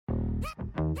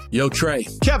Yo, Trey.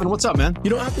 Kevin, what's up, man? You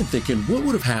know, I've been thinking, what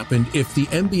would have happened if the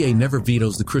NBA never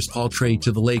vetoes the Chris Paul trade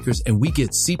to the Lakers and we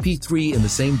get CP3 in the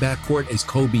same backcourt as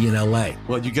Kobe in LA?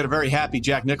 Well, you get a very happy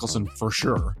Jack Nicholson for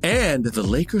sure. And the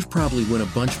Lakers probably win a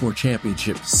bunch more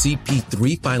championships.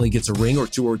 CP3 finally gets a ring or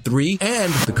two or three,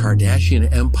 and the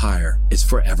Kardashian empire is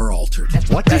forever altered.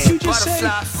 What did you just say?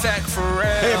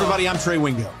 Hey, everybody, I'm Trey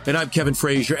Wingo. And I'm Kevin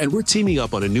Frazier, and we're teaming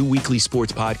up on a new weekly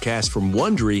sports podcast from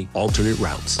Wondery, Alternate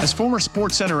Routes. As former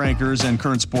Sports Center anchors and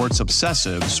current sports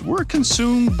obsessives, we're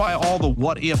consumed by all the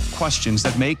what-if questions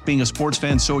that make being a sports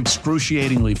fan so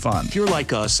excruciatingly fun. If you're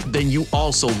like us, then you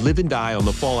also live and die on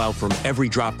the fallout from every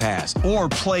drop pass. Or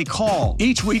play call.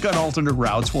 Each week on Alternate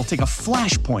Routes, we'll take a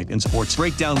flashpoint in sports,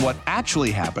 break down what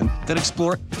actually happened, then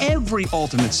explore every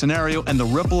alternate scenario and the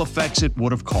ripple effects it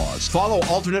would have caused. Follow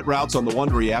Alternate Routes on the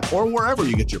Wondery app or wherever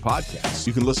you get your podcasts.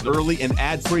 You can listen early and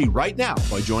ad-free right now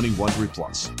by joining Wondery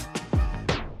Plus.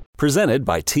 Presented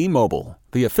by T-Mobile,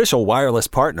 the official wireless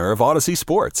partner of Odyssey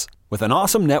Sports. With an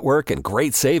awesome network and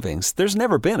great savings, there's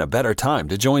never been a better time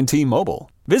to join T-Mobile.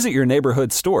 Visit your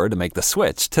neighborhood store to make the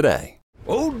switch today.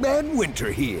 Old Man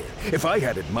Winter here. If I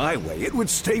had it my way, it would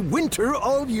stay winter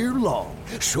all year long.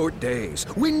 Short days,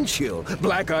 wind chill,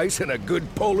 black ice, and a good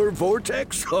polar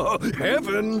vortex. Oh,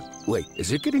 heaven. Wait,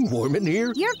 is it getting warm in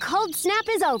here? Your cold snap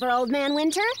is over, Old Man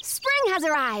Winter. Spring has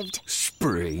arrived.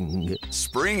 Spring.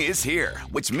 Spring is here,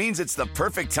 which means it's the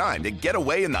perfect time to get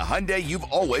away in the Hyundai you've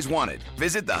always wanted.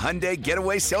 Visit the Hyundai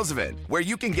Getaway Sales Event, where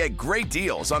you can get great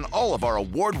deals on all of our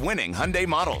award-winning Hyundai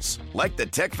models, like the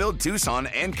tech-filled Tucson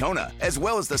and Kona, as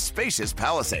well as the spacious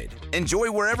Palisade.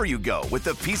 Enjoy wherever you go with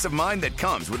the peace of mind that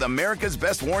comes with America's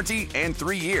best warranty and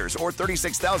 3 years or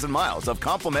 36,000 miles of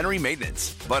complimentary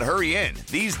maintenance. But hurry in,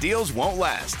 these deals won't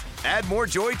last. Add more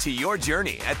joy to your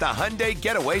journey at the Hyundai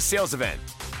Getaway Sales Event.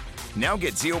 Now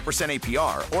get 0%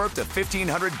 APR or up to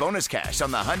 $1,500 bonus cash on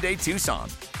the Hyundai Tucson.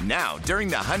 Now, during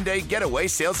the Hyundai Getaway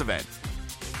Sales Event.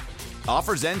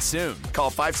 Offers end soon. Call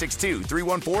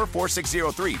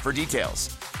 562-314-4603 for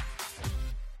details.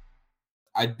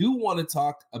 I do want to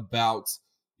talk about,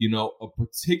 a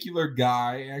particular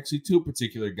guy, actually two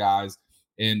particular guys,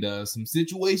 and some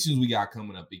situations we got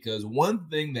coming up. Because one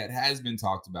thing that has been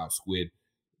talked about, Squid,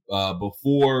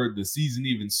 before the season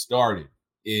even started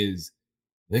is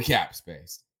the cap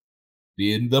space,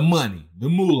 the money, the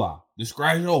moolah, the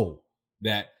scratch hole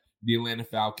that the Atlanta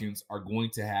Falcons are going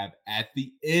to have at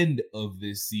the end of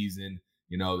this season.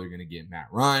 They're going to get Matt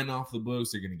Ryan off the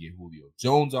books. They're going to get Julio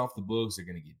Jones off the books. They're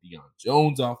going to get Deion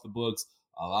Jones off the books.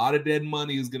 A lot of dead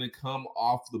money is going to come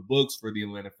off the books for the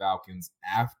Atlanta Falcons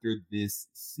after this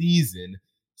season.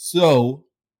 So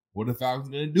what are the Falcons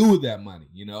going to do with that money?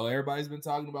 Everybody's been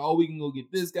talking about, we can go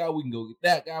get this guy. We can go get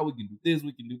that guy. We can do this.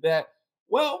 We can do that.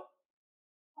 Well,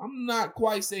 I'm not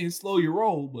quite saying slow your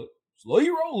roll, but slow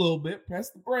your roll a little bit. Press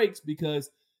the brakes,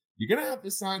 because you're going to have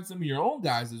to sign some of your own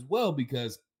guys as well,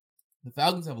 because the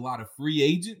Falcons have a lot of free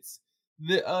agents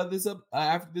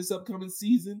after this upcoming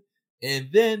season. And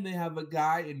then they have a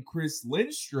guy in Chris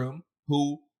Lindstrom,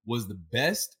 who was the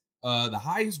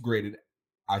highest graded,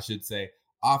 I should say,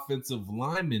 offensive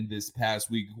lineman this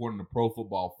past week, according to Pro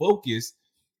Football Focus.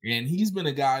 And he's been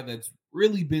a guy that's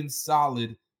really been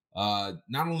solid,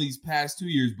 not only these past 2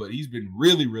 years, but he's been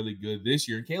really, really good this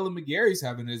year. And Kaleb McGary's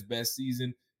having his best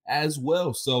season as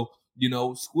well. So,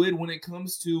 Squid, when it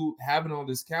comes to having all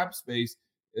this cap space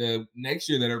next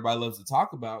year that everybody loves to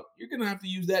talk about, you're going to have to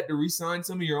use that to re-sign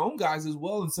some of your own guys as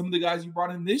well. And some of the guys you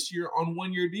brought in this year on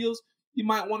one-year deals, you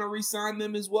might want to re-sign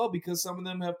them as well, because some of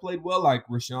them have played well, like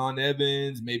Rashaan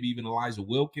Evans, maybe even Elijah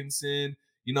Wilkinson,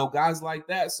 guys like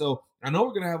that. So I know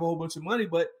we're going to have a whole bunch of money,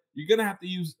 but you're going to have to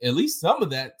use at least some of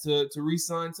that to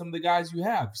re-sign some of the guys you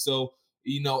have. So,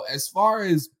 as far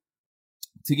as,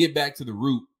 to get back to the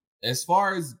root, as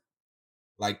far as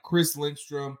like Chris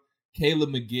Lindstrom,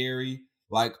 Kaleb McGary,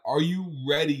 like, are you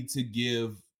ready to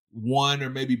give one or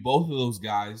maybe both of those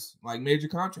guys like major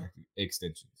contract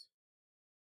extensions?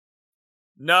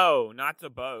 No, not to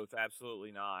both.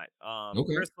 Absolutely not.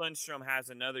 Okay. Chris Lindstrom has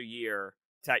another year.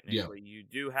 Technically, You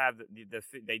do have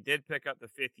they did pick up the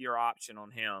 5th-year option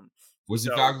on him, which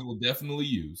the Falcons will definitely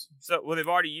use. They've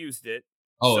already used it.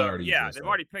 Oh, so, they've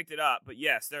already picked it up. But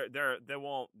yes, they're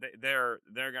gonna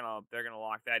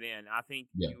lock that in. I think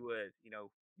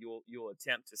you'll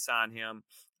attempt to sign him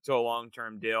to a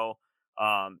long-term deal.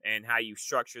 And how you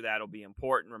structure that will be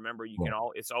important. Remember,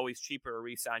 it's always cheaper to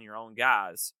re-sign your own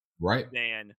guys, right,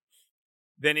 than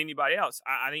anybody else.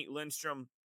 I think Lindstrom.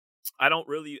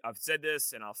 I've said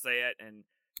this and I'll say it, and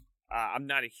I'm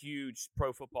not a huge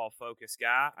Pro Football Focus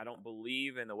guy. I don't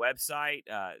believe in the website.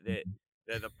 The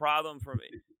problem for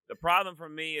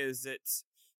me is that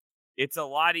it's a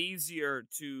lot easier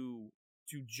to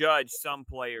judge some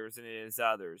players than it is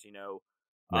others,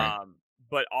 Right.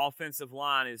 But offensive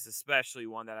line is especially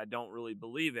one that I don't really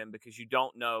believe in because you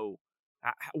don't know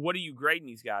what are you grading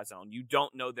these guys on? You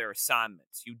don't know their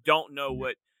assignments. You don't know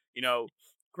what,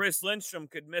 Chris Lindstrom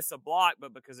could miss a block,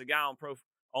 but because a guy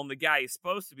on the guy he's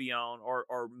supposed to be on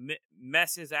or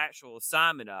mess his actual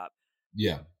assignment up.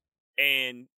 Yeah.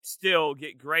 And still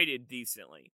get graded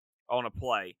decently on a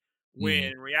play. When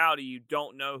in reality, you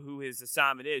don't know who his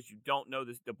assignment is. You don't know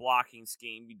the blocking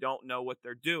scheme. You don't know what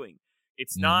they're doing.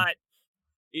 It's not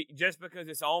just because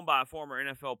it's owned by a former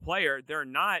NFL player. They're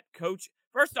not coach.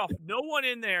 First off, no one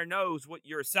in there knows what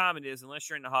your assignment is unless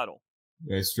you're in the huddle.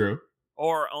 That's true.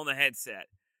 Or on the headset.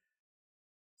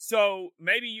 So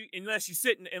maybe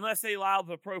unless they allow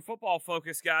the Pro Football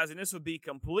Focus guys, and this would be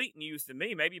complete news to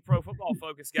me, maybe Pro Football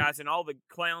Focus guys and all the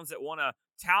clowns that want to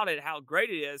tout it how great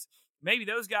it is, maybe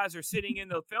those guys are sitting in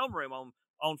the film room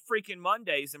on freaking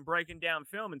Mondays and breaking down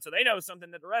film, and so they know something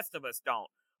that the rest of us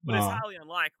don't. But it's highly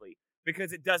unlikely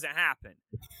because it doesn't happen.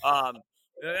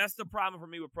 That's the problem for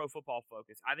me with Pro Football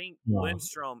Focus. I think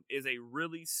Lindstrom is a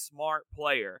really smart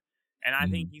player, and I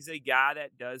think he's a guy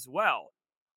that does well.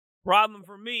 Problem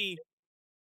for me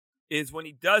is when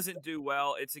he doesn't do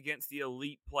well, it's against the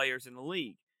elite players in the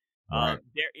league. Right.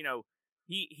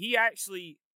 He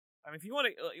actually, if you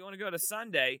want to go to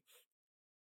Sunday,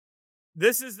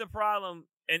 this is the problem,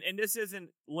 and this isn't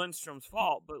Lindstrom's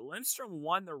fault, but Lindstrom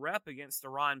won the rep against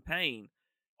Deron Payne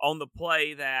on the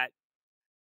play that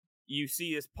you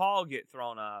see his paw get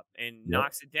thrown up and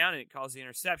knocks it down and it causes the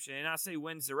interception. And I say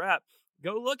wins the rep.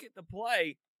 Go look at the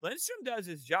play. Lindstrom does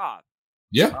his job.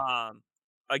 Yeah.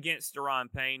 Against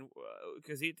Deron Payne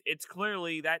because it's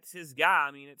clearly that's his guy.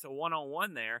 I mean, it's a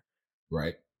one-on-one there.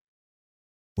 Right.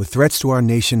 With threats to our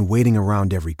nation waiting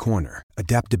around every corner,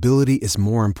 adaptability is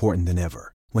more important than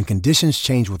ever. When conditions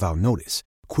change without notice,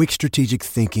 quick strategic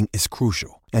thinking is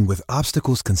crucial. And with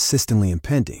obstacles consistently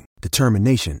impending,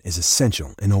 determination is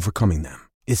essential in overcoming them.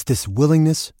 It's this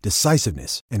willingness,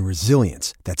 decisiveness, and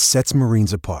resilience that sets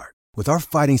Marines apart. With our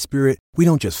fighting spirit, we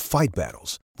don't just fight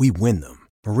battles, we win them.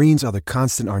 Marines are the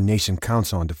constant our nation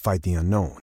counts on to fight the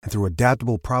unknown. And through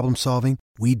adaptable problem solving,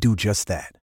 we do just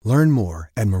that. Learn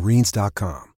more at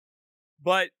Marines.com.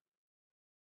 But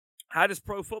how does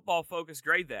Pro Football Focus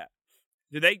grade that?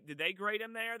 Did they grade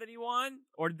him there that he won?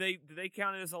 Or did they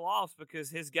count it as a loss because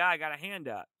his guy got a hand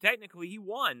up? Technically, he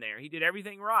won there. He did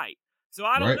everything right. So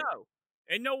I don't know.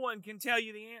 And no one can tell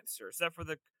you the answer except for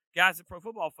the guys at Pro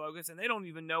Football Focus, and they don't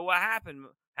even know what happened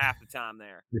half the time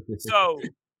there. So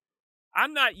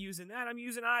I'm not using that. I'm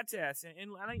using eye test.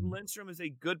 And I think Lindstrom is a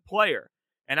good player.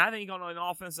 And I think on an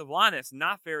offensive line that's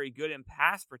not very good in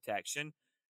pass protection,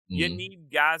 you need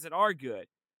guys that are good.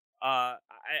 I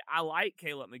like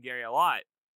Kaleb McGary a lot.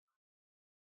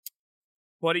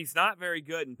 But he's not very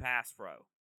good in pass pro.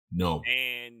 No.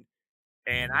 And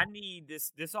I need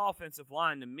this offensive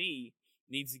line, to me,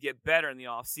 needs to get better in the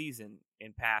offseason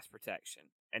in pass protection.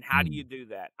 And how do you do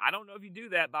that? I don't know if you do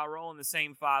that by rolling the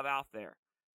same five out there.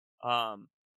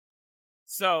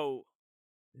 So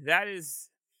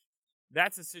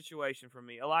that's a situation for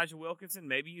me. Elijah Wilkinson,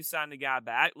 maybe you sign the guy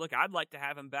back. Look, I'd like to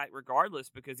have him back regardless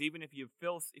because even if you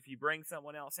bring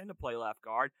someone else in to play left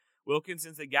guard,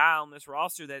 Wilkinson's a guy on this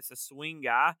roster that's a swing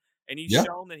guy, and he's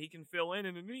shown that he can fill in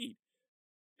the need.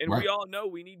 And we all know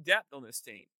we need depth on this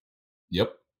team.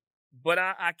 Yep. But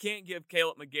I can't give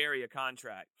Kaleb McGary a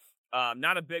contract.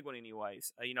 Not a big one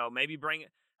anyways. Maybe bring it.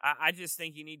 I just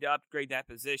think you need to upgrade that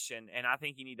position, and I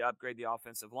think you need to upgrade the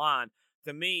offensive line.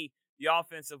 To me, the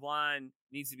offensive line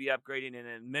needs to be upgraded in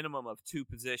a minimum of 2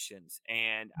 positions,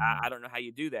 and I don't know how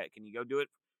you do that. Can you go do it?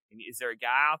 Is there a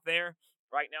guy out there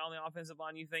right now on the offensive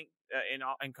line you think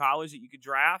in college that you could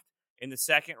draft in the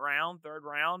 2nd round, 3rd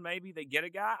round? Maybe they get a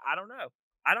guy. I don't know.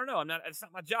 It's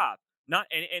not my job. And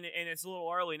it's a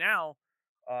little early now.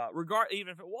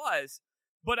 Even if it was,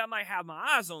 but I might have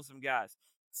my eyes on some guys.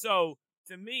 So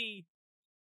to me,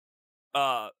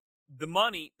 the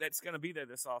money that's going to be there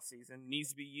this offseason needs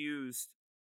to be used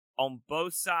on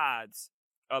both sides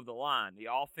of the line, the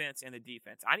offense and the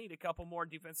defense. I need a couple more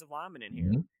defensive linemen in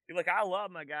here. Look, I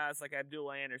love my guys like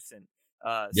Abdullah Anderson,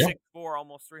 6'4",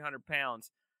 almost 300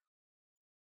 pounds.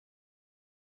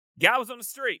 Guy was on the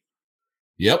street.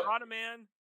 Yep. Brought him in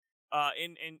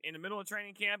the middle of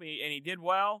training camp, and he did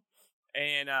well.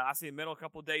 And I see the middle a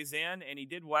couple of days in, and he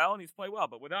did well, and he's played well.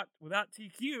 But without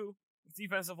TQ, the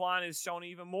defensive line has shown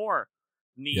even more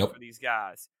need for these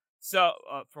guys. So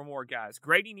for more guys,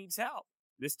 Grady needs help.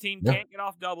 This team can't get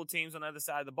off double teams on the other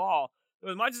side of the ball. So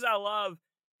as much as I love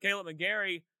Kaleb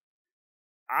McGary,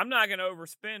 I'm not going to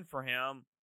overspend for him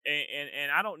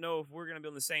and I don't know if we're going to be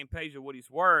on the same page of what he's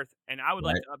worth, and I would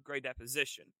like Right. to upgrade that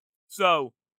position.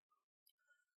 So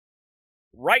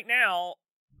right now,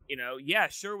 yeah,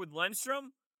 sure with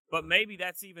Lindstrom, but maybe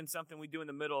that's even something we do in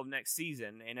the middle of next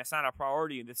season, and it's not a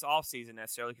priority this offseason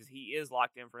necessarily because he is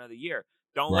locked in for another year.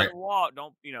 Don't let Right. him walk.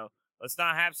 Don't, let's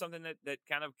not have something that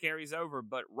kind of carries over.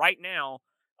 But right now,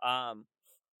 I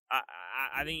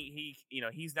think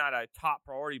he's not a top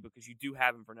priority because you do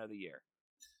have him for another year.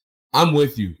 I'm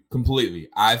with you completely.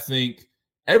 I think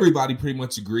everybody pretty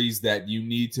much agrees that you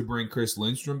need to bring Chris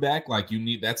Lindstrom back. Like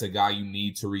that's a guy you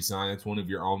need to resign. That's one of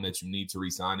your own that you need to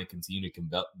resign and continue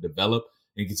to develop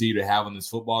and continue to have on this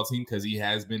football team because he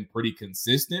has been pretty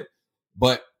consistent.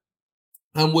 But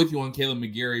I'm with you on Kaleb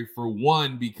McGary for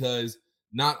one, because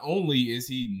not only is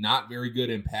he not very good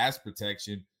in pass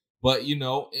protection, but in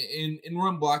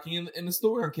run blocking, and the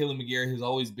story on Kaleb McGary has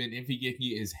always been if he can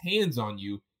get his hands on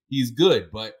you, he's good.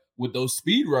 But with those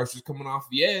speed rushers coming off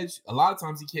the edge, a lot of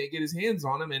times he can't get his hands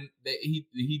on them, and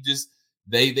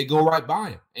they go right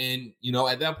by him. And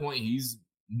at that point, he's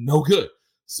no good.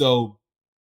 So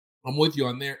I'm with you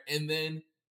on there. And then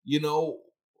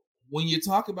when you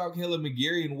talk about Kaleb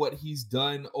McGary and what he's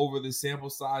done over the sample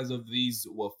size of these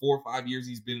 4 or 5 years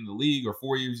he's been in the league, or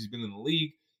 4 years he's been in the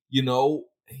league,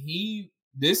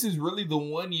 this is really the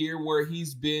 1 year where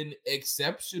he's been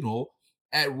exceptional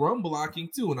at run blocking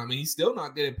too. And I mean, he's still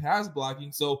not good at pass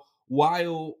blocking. So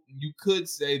while you could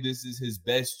say this is his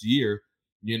best year,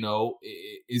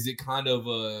 is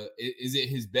it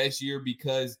his best year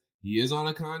because he is on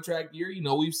a contract year?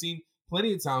 We've seen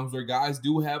plenty of times where guys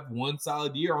do have one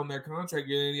solid year on their contract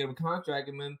year, and they have a contract,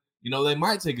 and then they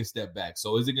might take a step back.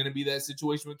 So is it going to be that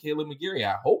situation with Kaleb McGary?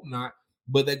 I hope not.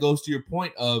 But that goes to your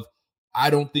point of I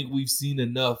don't think we've seen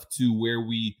enough to where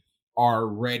we are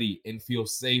ready and feel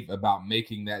safe about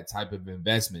making that type of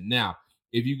investment. Now,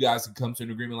 if you guys can come to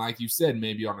an agreement, like you said,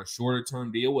 maybe on a shorter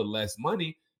term deal with less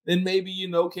money, then maybe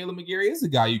Kaleb McGary is a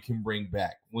guy you can bring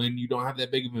back when you don't have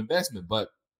that big of an investment. But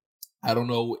I don't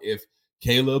know if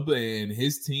Kaleb and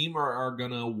his team are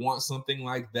going to want something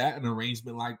like that, an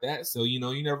arrangement like that. So, you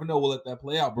never know. We'll let that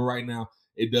play out. But right now,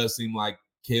 it does seem like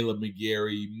Kaleb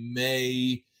McGary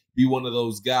may be one of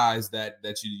those guys that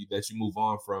you move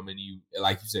on from, and you,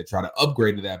 like you said, try to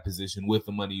upgrade to that position with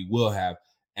the money you will have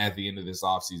at the end of this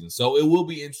offseason. So it will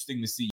be interesting to see